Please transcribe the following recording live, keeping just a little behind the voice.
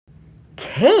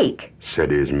Cake,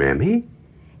 said his mammy.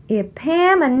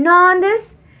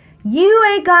 Epaminondas, you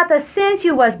ain't got the sense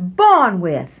you was born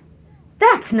with.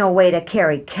 That's no way to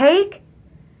carry cake.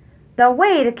 The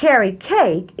way to carry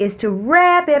cake is to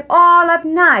wrap it all up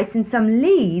nice in some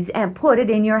leaves and put it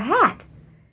in your hat.